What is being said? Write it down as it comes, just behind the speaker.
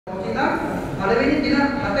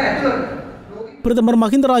பிரதமர்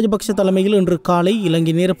மஹிந்த ராஜபக்ஷ தலைமையில் இன்று காலை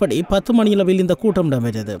இலங்கை நேரப்படி 10 மணியளவில் இந்த கூட்டம்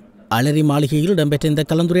இடம்பெற்றது. அலரி மாளிகையில் இடம்பெற்ற இந்த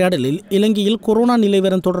கலந்துரையாடலில் இலங்கையில் கொரோனா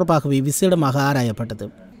நிலைவரம் தொடர்பாகவே விசேடமாக ஆராயப்பட்டது.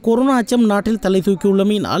 கொரோனா அச்சம் நாட்டில் தலை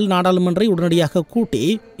தூக்கியுள்ளமையினால் நாடாளுமன்றை உடனடியாக கூட்டி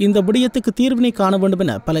இந்த விடயத்துக்கு தீர்வினை காண வேண்டும்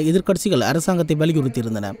என பல எதிர்க்கட்சிகள் அரசாங்கத்தை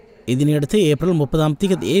வலியுறுத்தியிருந்தன. இதனையடுத்து ஏப்ரல் 30ஆம்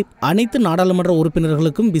தேதி அனைத்து நாடாளுமன்ற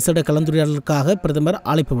உறுப்பினர்களுக்கும் விசேட கலந்துரையாடலுக்காக பிரதமர்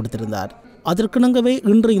அழைப்பு விடுத்திருந்தார். அதற்கிணங்கவே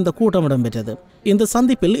இன்று இந்த கூட்டம் இடம்பெற்றது. இந்த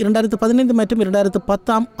சந்திப்பில் 2015 மற்றும்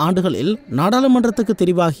 2010ஆம் ஆண்டுகளில் நாடாளுமன்றத்துக்கு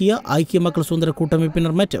தெரிவாகிய ஐக்கிய மக்கள் சுதந்திர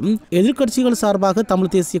கூட்டமைப்பினர் மற்றும் எதிர்க்கட்சிகள் சார்பாக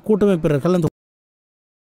தமிழ் தேசிய கூட்டமைப்பினர் கலந்து